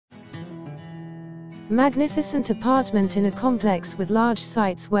Magnificent apartment in a complex with large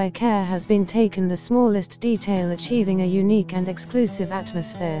sites where care has been taken, the smallest detail achieving a unique and exclusive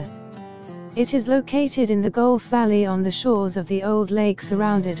atmosphere. It is located in the Gulf Valley on the shores of the old lake,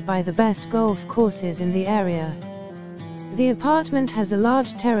 surrounded by the best golf courses in the area. The apartment has a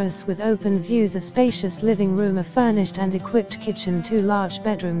large terrace with open views, a spacious living room, a furnished and equipped kitchen, 2 large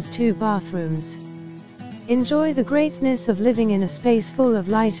bedrooms, 2 bathrooms. Enjoy the greatness of living in a space full of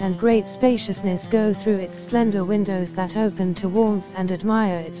light and great spaciousness. Go through its slender windows that open to warmth and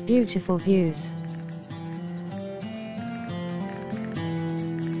admire its beautiful views.